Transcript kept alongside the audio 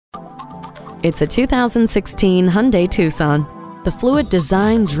It's a 2016 Hyundai Tucson. The fluid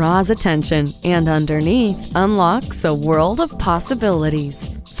design draws attention, and underneath unlocks a world of possibilities.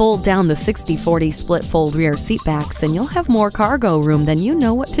 Fold down the 60/40 split fold rear seat backs and you'll have more cargo room than you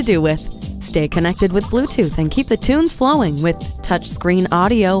know what to do with. Stay connected with Bluetooth and keep the tunes flowing with touchscreen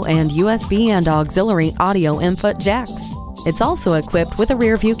audio and USB and auxiliary audio input jacks. It's also equipped with a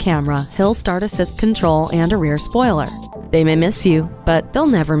rear view camera, hill start assist control, and a rear spoiler. They may miss you, but they'll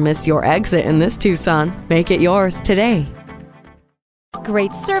never miss your exit in this Tucson. Make it yours today.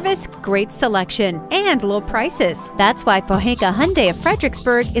 Great service, great selection, and low prices. That's why Pohanka Hyundai of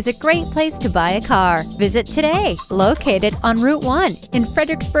Fredericksburg is a great place to buy a car. Visit today, located on Route 1 in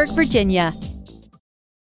Fredericksburg, Virginia.